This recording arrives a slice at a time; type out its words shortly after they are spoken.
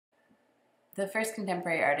The first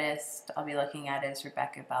contemporary artist I'll be looking at is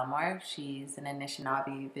Rebecca Bellmore. She's an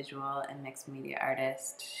Anishinaabe visual and mixed media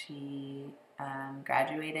artist. She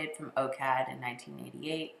graduated from OCAD in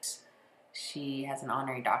 1988. She has an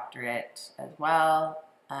honorary doctorate as well.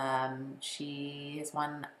 She has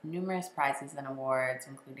won numerous prizes and awards,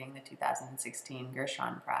 including the 2016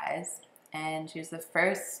 Gershon Prize. And she was the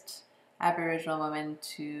first Aboriginal woman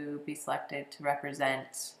to be selected to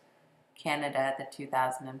represent Canada at the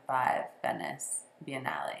 2005 Venice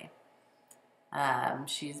Biennale.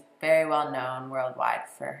 She's very well known worldwide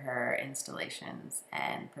for her installations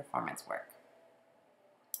and performance work.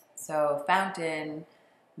 So Fountain,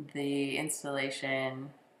 the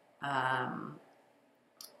installation,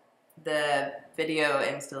 the video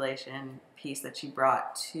installation piece that she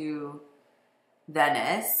brought to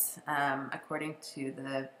Venice, according to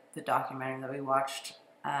the documentary that we watched,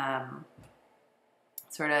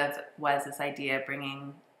 sort of was this idea of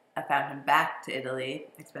bringing a fountain back to Italy,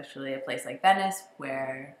 especially a place like Venice,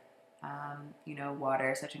 where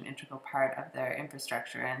water is such an integral part of their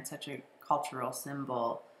infrastructure and such a cultural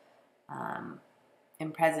symbol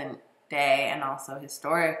in present day and also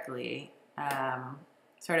historically,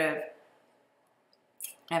 sort of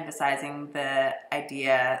emphasizing the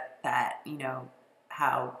idea that,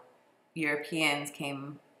 how Europeans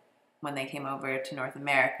came, when they came over to North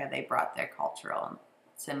America, they brought their cultural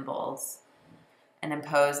symbols and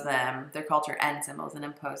imposed them, their culture and symbols, and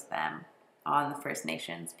imposed them on the First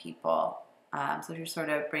Nations people. So you're sort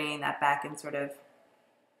of bringing that back and sort of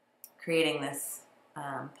creating this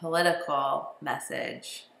political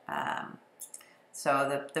message.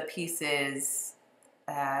 So the piece is,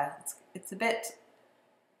 it's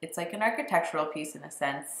like an architectural piece in a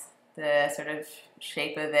sense, the sort of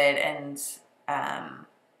shape of it and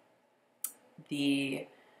the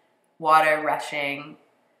water rushing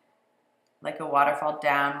like a waterfall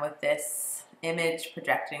down with this image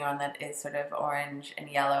projecting on that is sort of orange and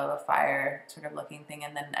yellow, a fire sort of looking thing,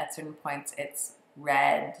 and then at certain points it's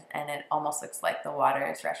red and it almost looks like the water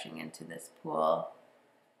is rushing into this pool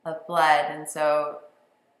of blood. And so,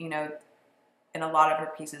 in a lot of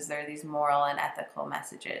her pieces there are these moral and ethical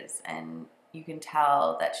messages, and you can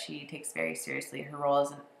tell that she takes very seriously her role as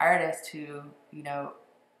an artist to,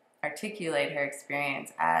 articulate her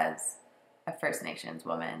experience as a First Nations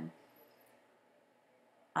woman.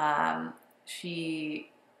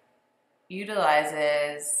 She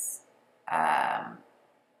utilizes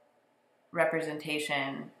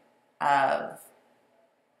representation of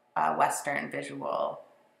Western visual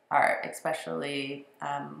art, especially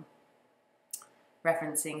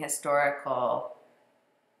referencing historical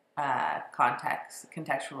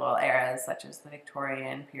contextual eras such as the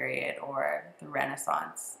Victorian period or the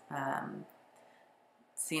Renaissance,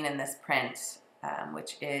 seen in this print,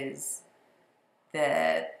 which is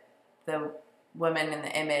the woman in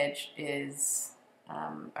the image is,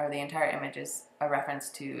 or the entire image is a reference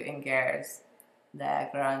to Inger's Le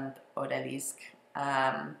Grand Odalisque,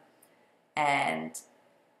 and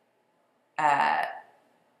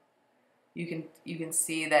you can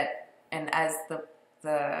see that, and as the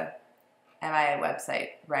MIA website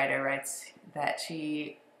writer writes, that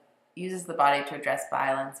she uses the body to address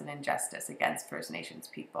violence and injustice against First Nations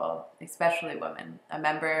people, especially women. A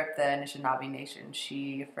member of the Anishinaabe Nation,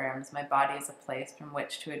 she affirms, "My body is a place from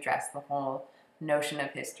which to address the whole notion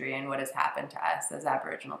of history and what has happened to us as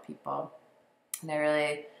Aboriginal people." And I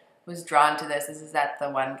really was drawn to this. This is at the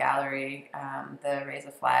One Gallery, the Raise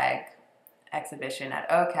a Flag exhibition at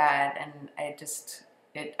OCAD, and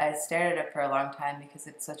I stared at it for a long time because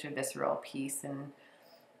it's such a visceral piece, and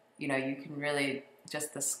you can really,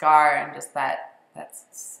 just the scar and just that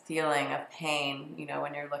feeling of pain,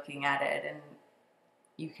 when you're looking at it, and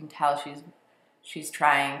you can tell she's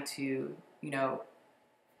trying to,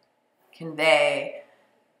 convey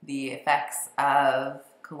the effects of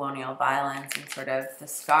colonial violence and sort of the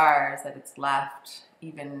scars that it's left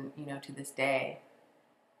even, to this day.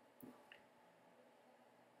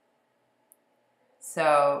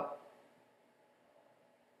 So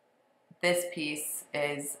this piece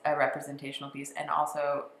is a representational piece, and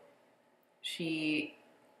also she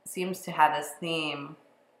seems to have this theme,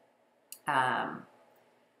 and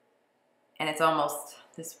it's almost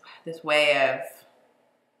this way of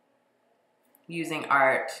using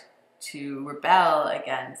art to rebel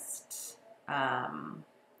against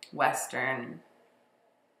Western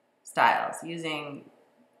styles, using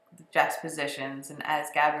the juxtapositions, and as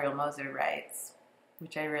Gabrielle Moser writes,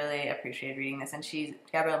 which I really appreciate reading this, and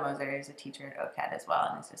Gabrielle Moser is a teacher at OCAD as well,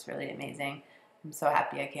 and it's just really amazing. I'm so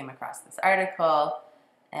happy I came across this article,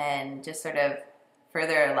 and just sort of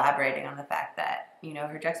further elaborating on the fact that,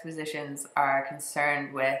 her juxtapositions are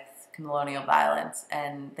concerned with colonial violence,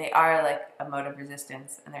 and they are like a mode of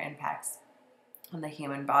resistance and their impacts on the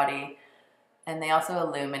human body. And they also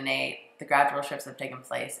illuminate the gradual shifts that have taken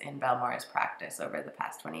place in Bellmore's practice over the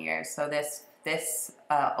past 20 years. So this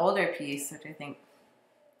older piece, which I think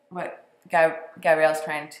what Gabrielle's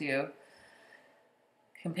trying to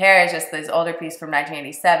compare is just this older piece from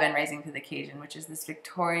 1987, Raising to the Occasion, which is this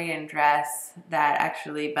Victorian dress that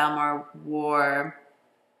actually Bellmore wore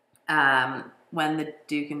when the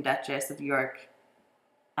Duke and Duchess of York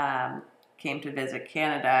came to visit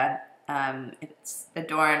Canada. It's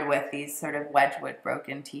adorned with these sort of Wedgwood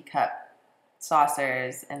broken teacup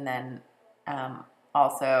saucers, and then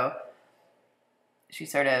also she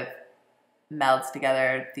sort of melds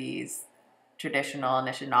together these traditional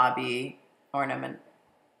Anishinaabe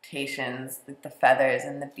ornamentations, the feathers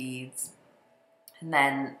and the beads, and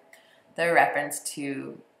then the reference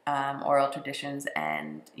to oral traditions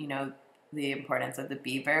and, you know, the importance of the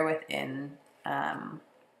beaver within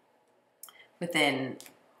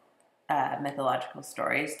mythological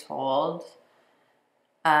stories told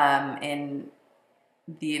in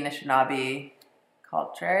the Anishinaabe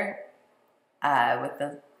culture, with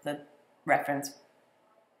the reference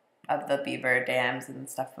of the beaver dams and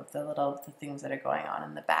stuff, with the things that are going on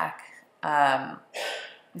in the back.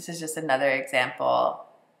 This is just another example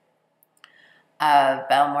of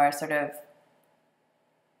Bellmore's sort of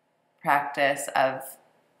practice of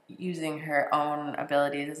using her own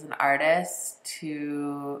abilities as an artist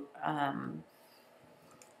to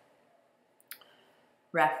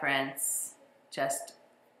reference just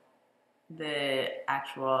the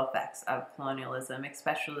actual effects of colonialism,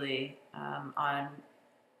 especially on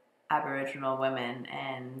Aboriginal women,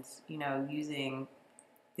 and, you know, using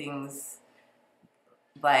things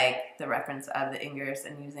like the reference of the Ingers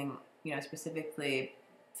and using, you know, specifically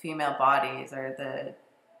female bodies, or the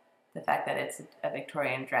fact that it's a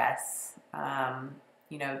Victorian dress,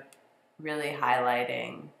 you know, really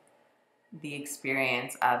highlighting the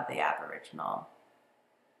experience of the Aboriginal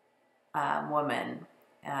woman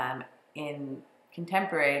in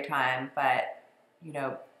contemporary time, but, you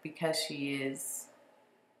know, because she is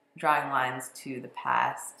drawing lines to the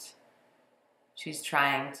past, she's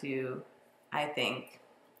trying to, I think,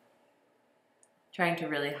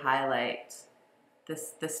 really highlight the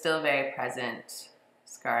still very present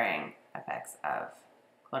scarring effects of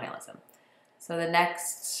colonialism. So the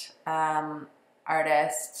next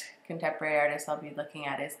contemporary artist I'll be looking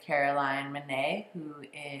at is Caroline Monnet, who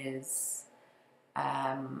is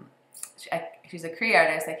she's a Cree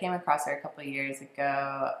artist. I came across her a couple of years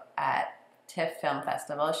ago at TIFF Film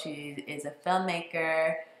Festival. She is a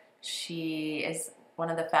filmmaker. She is one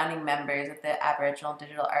of the founding members of the Aboriginal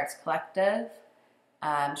Digital Arts Collective.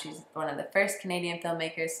 She's one of the first Canadian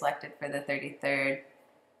filmmakers selected for the 33rd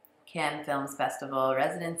Cannes Films Festival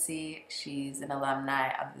residency. She's an alumni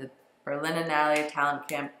of the Berlinale Talent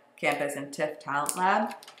Campus and TIFF Talent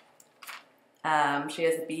Lab. She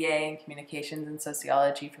has a BA in Communications and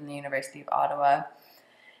Sociology from the University of Ottawa,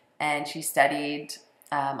 and she studied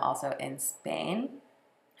also in Spain.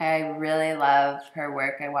 I really love her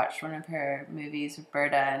work. I watched one of her movies,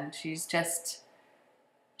 Roberta, and she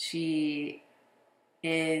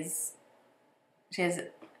has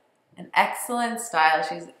an excellent style.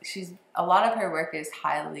 She's a lot of her work is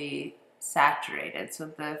highly saturated. So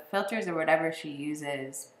the filters or whatever she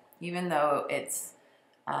uses, even though it's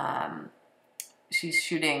she's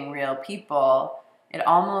shooting real people, it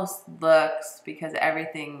almost looks, because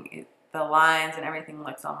the lines and everything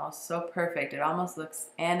looks almost so perfect, it almost looks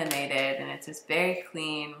animated, and it's just very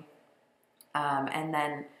clean. And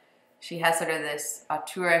then she has sort of this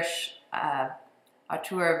auteur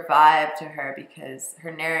vibe to her, because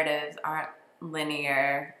her narratives aren't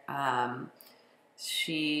linear.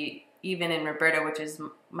 She, even in Roberta, which is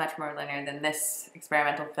much more linear than this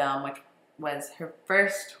experimental film, which was her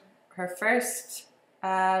first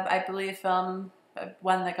I believe, film,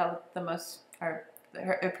 one that got the most,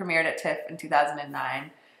 it premiered at TIFF in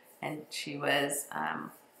 2009, and she was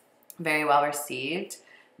very well received.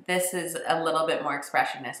 This is a little bit more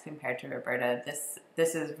expressionist compared to Roberta.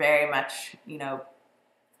 This is very much, you know,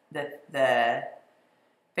 the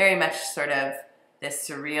very much sort of this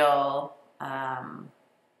surreal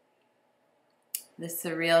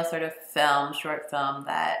sort of short film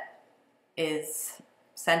that is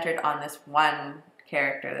centered on this one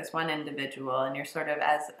character, this one individual, and you're sort of,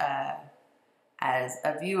 as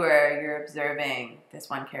a viewer, you're observing this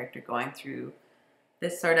one character going through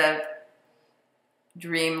this sort of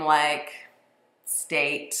dreamlike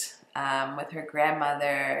state, with her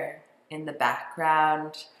grandmother in the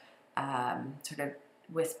background, sort of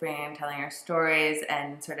whispering and telling her stories,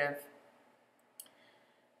 and sort of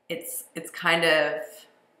it's kind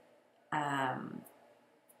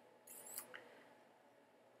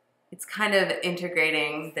of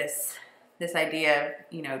integrating this idea of,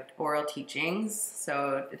 you know, oral teachings.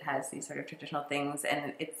 So it has these sort of traditional things,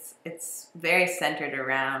 and it's very centered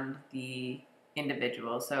around the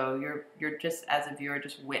individual. So you're just, as a viewer,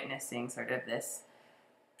 just witnessing sort of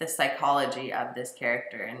the psychology of this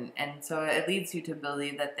character, and so it leads you to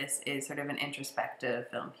believe that this is sort of an introspective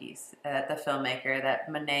film piece, that the filmmaker, that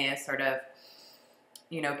Monnet is sort of,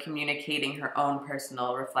 you know, communicating her own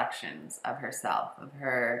personal reflections of herself, of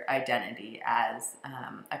her identity as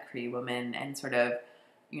a Cree woman, and sort of,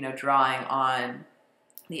 you know, drawing on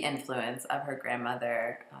the influence of her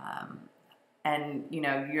grandmother. And, you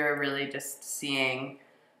know, you're really just seeing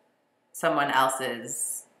someone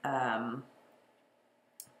else's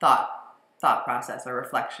thought process or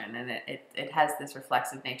reflection, and it has this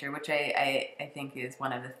reflexive nature, which I think is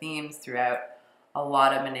one of the themes throughout a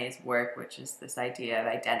lot of Monet's work, which is this idea of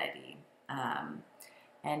identity.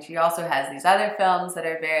 And she also has these other films that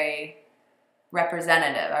are very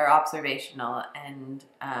representative or observational, and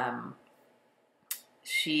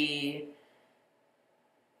she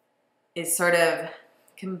is sort of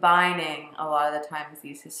combining a lot of the times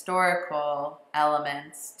these historical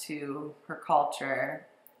elements to her culture,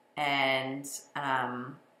 and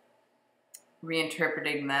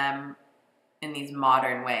reinterpreting them in these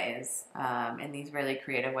modern ways, in these really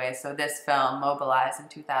creative ways. So this film mobilized in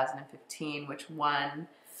 2015, which won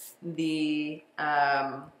the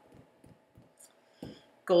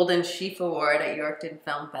Golden Sheaf Award at Yorkton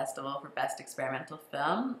Film Festival for Best Experimental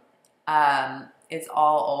Film. It's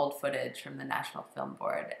all old footage from the National Film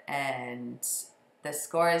Board, and the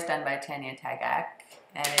score is done by Tanya Tagak,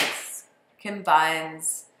 and it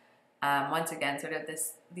combines once again sort of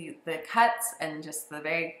the cuts, and just the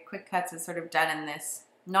very quick cuts is sort of done in this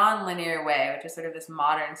non-linear way, which is sort of this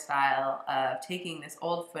modern style of taking this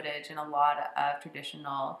old footage and a lot of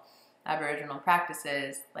traditional Aboriginal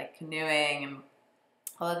practices like canoeing and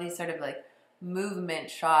all of these sort of like movement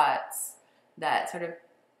shots that sort of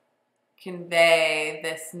convey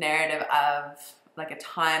this narrative of like a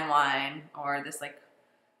timeline, or this like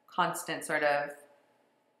constant sort of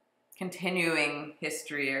continuing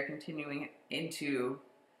history, or continuing into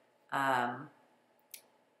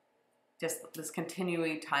just this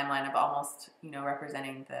continuing timeline of almost, you know,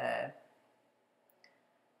 representing the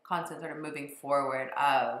constant sort of moving forward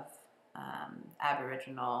of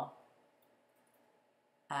Aboriginal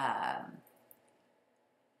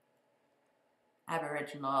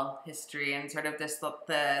history, and sort of this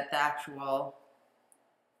the actual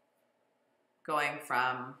going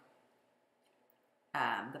from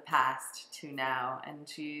the past to now. And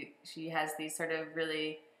she has these sort of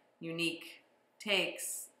really unique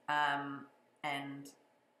takes and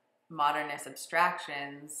modernist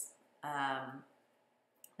abstractions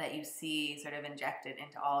that you see sort of injected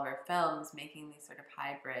into all of her films, making these sort of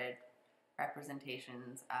hybrid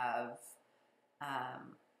representations of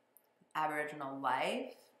Aboriginal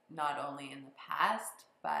life, not only in the past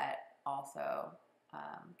but also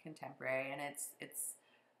contemporary. And it's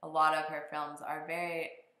a lot of her films are very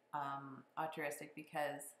altruistic,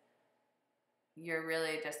 because you're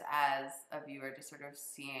really just, as a viewer, just sort of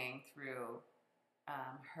seeing through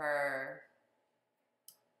her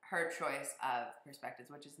choice of perspectives,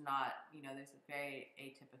 which is not, you know, there's a very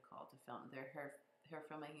atypical to film. Her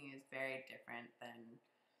filmmaking is very different than,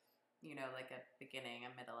 you know, like a beginning,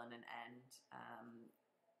 a middle, and an end.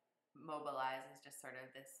 Mobilize is just sort of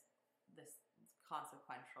this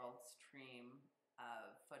consequential stream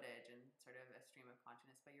of footage, and sort of a stream of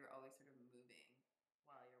consciousness, but you're always sort of moving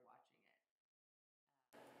while you're watching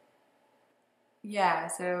it. Yeah,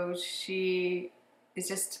 so she is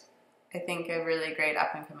just, I think, a really great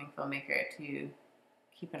up-and-coming filmmaker to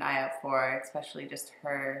keep an eye out for, especially just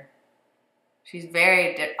her. She's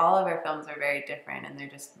very, all of her films are very different, and they're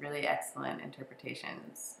just really excellent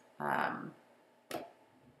interpretations.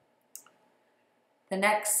 The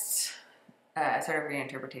next sort of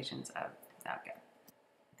reinterpretations of okay.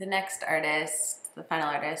 The next artist, the final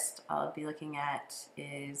artist I'll be looking at,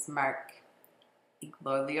 is Mark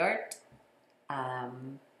Igloliorte.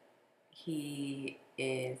 He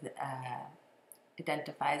is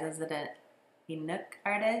identifies as an Inuk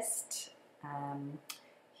artist.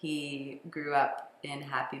 He grew up in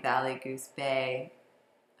Happy Valley, Goose Bay,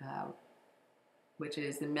 which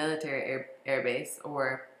is the military air base,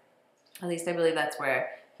 or at least I believe that's where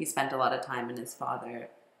he spent a lot of time, and his father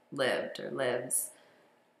lived or lives.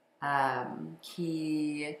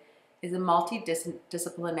 He is a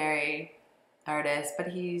multidisciplinary artist, but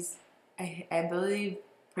he's, I believe,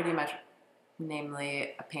 pretty much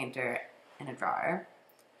namely a painter and a drawer.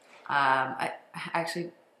 I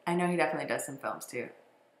know he definitely does some films too.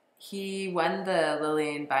 He won the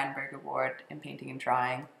Lillian Weinberg Award in painting and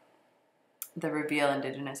drawing, the Reveal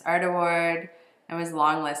Indigenous Art Award, and was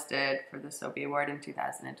longlisted for the Sobey Award in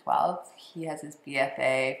 2012. He has his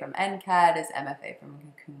BFA from NCAD, his MFA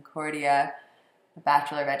from Concordia, a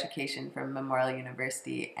Bachelor of Education from Memorial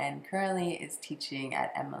University, and currently is teaching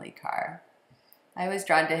at Emily Carr. I was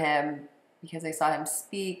drawn to him because I saw him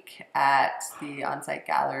speak at the on-site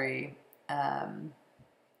gallery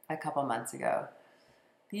a couple months ago.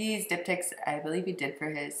 These diptychs, I believe he did for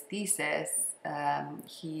his thesis.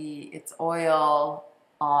 It's oil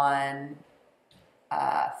on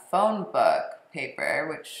phone book paper,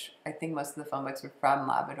 which I think most of the phone books were from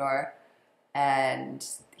Labrador, and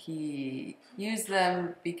he used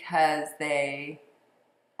them because they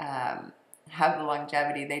have the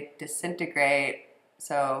longevity. They disintegrate,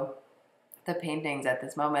 so the paintings at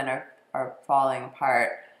this moment are falling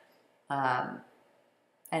apart, and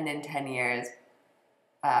in 10 years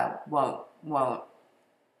won't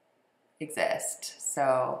exist.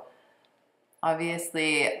 So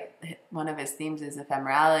obviously one of his themes is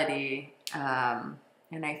ephemerality,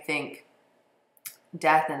 and I think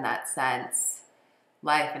death in that sense,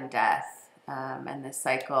 life and death, and the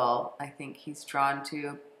cycle, I think he's drawn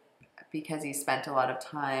to because he spent a lot of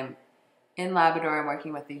time in Labrador and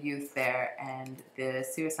working with the youth there, and the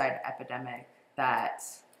suicide epidemic that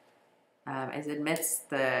is amidst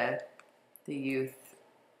the youth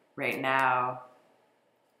right now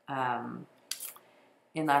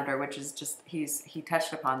in Labrador, which is just, he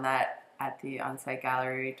touched upon that at the on-site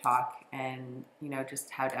gallery talk, and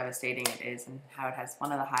just how devastating it is and how it has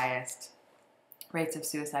one of the highest rates of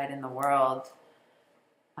suicide in the world,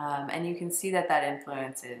 and you can see that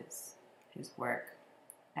influences his work.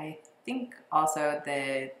 I think also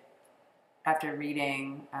after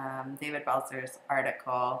reading David Belzer's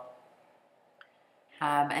article,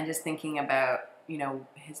 and just thinking about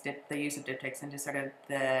the use of diptychs and just sort of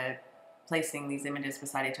the placing these images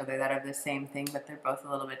beside each other that are the same thing, but they're both a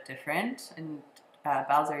little bit different. And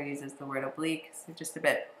Belzer uses the word oblique, so just a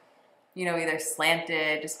bit, either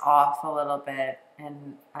slanted, just off a little bit.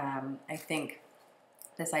 And I think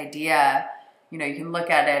this idea, you can look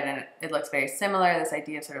at it and it looks very similar. This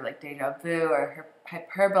idea of sort of like deja vu or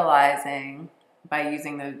hyperbolizing by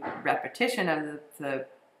using the repetition of the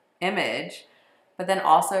image, but then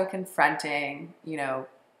also confronting,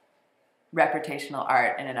 reputational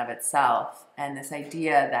art in and of itself, and this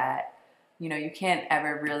idea that, you can't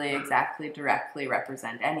ever really exactly directly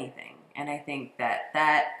represent anything. And I think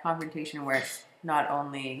that confrontation works not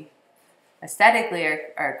only aesthetically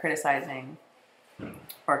or criticizing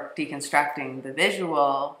or deconstructing the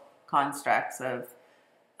visual constructs of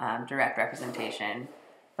direct representation,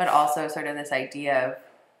 but also sort of this idea of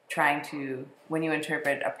trying to, when you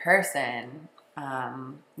interpret a person,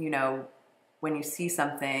 when you see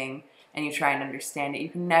something and you try and understand it, you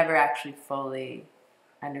can never actually fully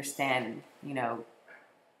understand,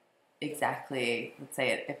 exactly, let's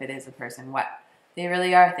say if it is a person, what they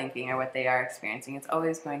really are thinking or what they are experiencing. It's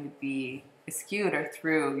always going to be skewed or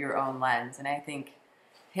through your own lens. And I think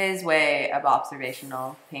his way of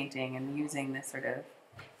observational painting and using this sort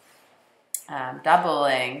of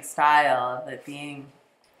doubling style of it being,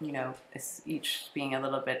 each being a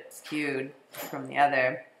little bit skewed from the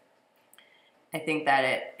other, I think that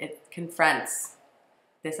it confronts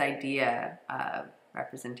this idea of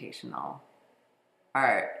representational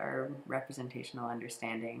art or representational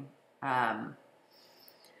understanding.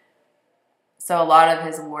 So a lot of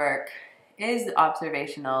his work is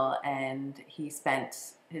observational, and he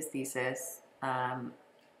spent his thesis, or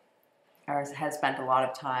has spent a lot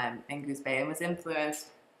of time in Goose Bay, and was influenced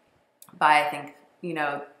by, I think,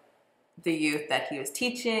 the youth that he was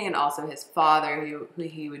teaching, and also his father, who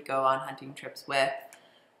he would go on hunting trips with,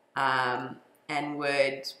 and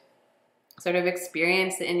would sort of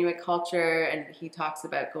experience the Inuit culture. And he talks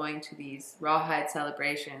about going to these rawhide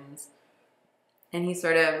celebrations, and he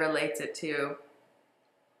sort of relates it to,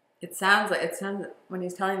 it sounds, when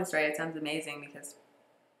he's telling the story, it sounds amazing, because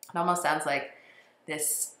it almost sounds like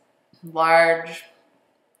this large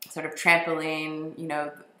sort of trampoline,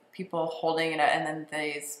 people holding it up, and then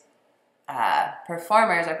these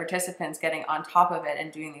performers or participants getting on top of it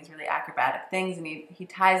and doing these really acrobatic things. And he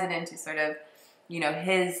ties it into sort of,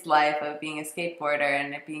 his life of being a skateboarder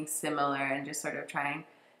and it being similar, and just sort of trying,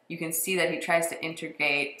 you can see that he tries to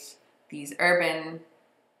integrate these urban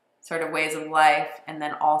sort of ways of life, and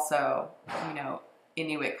then also,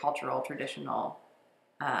 Inuit cultural traditional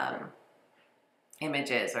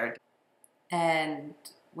images. And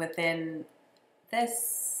within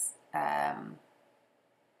this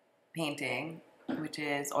painting, which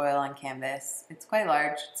is oil on canvas. It's quite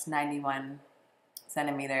large. It's 91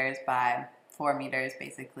 centimeters by 4 meters,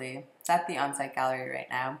 basically. It's at the on-site gallery right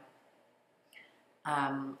now.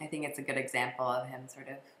 I think it's a good example of him sort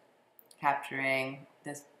of capturing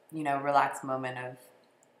this, relaxed moment of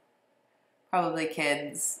probably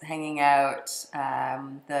kids hanging out,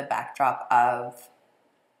 the backdrop of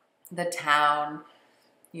the town,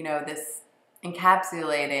 this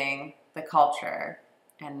encapsulating the culture.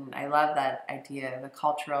 And I love that idea of a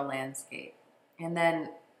cultural landscape. And then,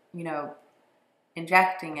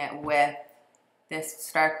 injecting it with this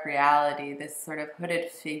stark reality, this sort of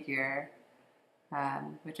hooded figure,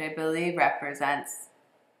 which I believe represents,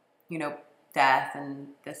 death, and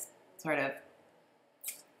this sort of,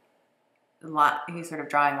 he's sort of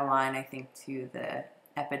drawing a line, I think, to the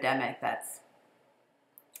epidemic that's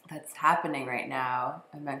happening right now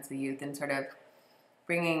amongst the youth, and sort of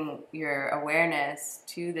bringing your awareness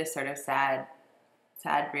to this sort of sad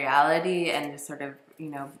reality, and just sort of,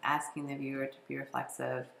 asking the viewer to be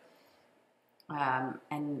reflexive,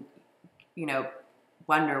 and,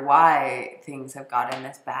 wonder why things have gotten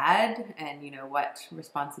this bad, and, what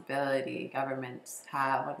responsibility governments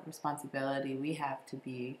have, what responsibility we have to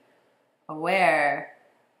be aware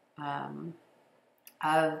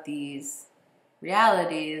of these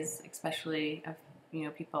realities, especially of,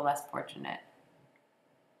 people less fortunate,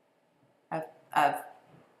 of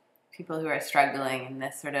people who are struggling in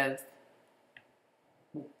this sort of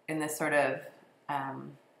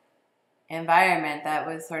environment that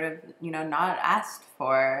was sort of, not asked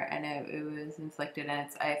for, and it was inflicted. And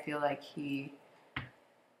I feel like he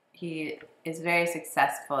is very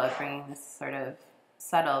successful at bringing this sort of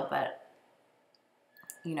subtle but,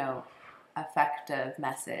 effective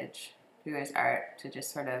message through his art to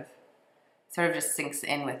just sort of just sinks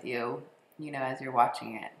in with you, as you're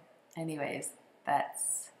watching it. Anyways,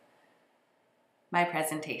 that's my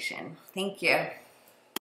presentation. Thank you.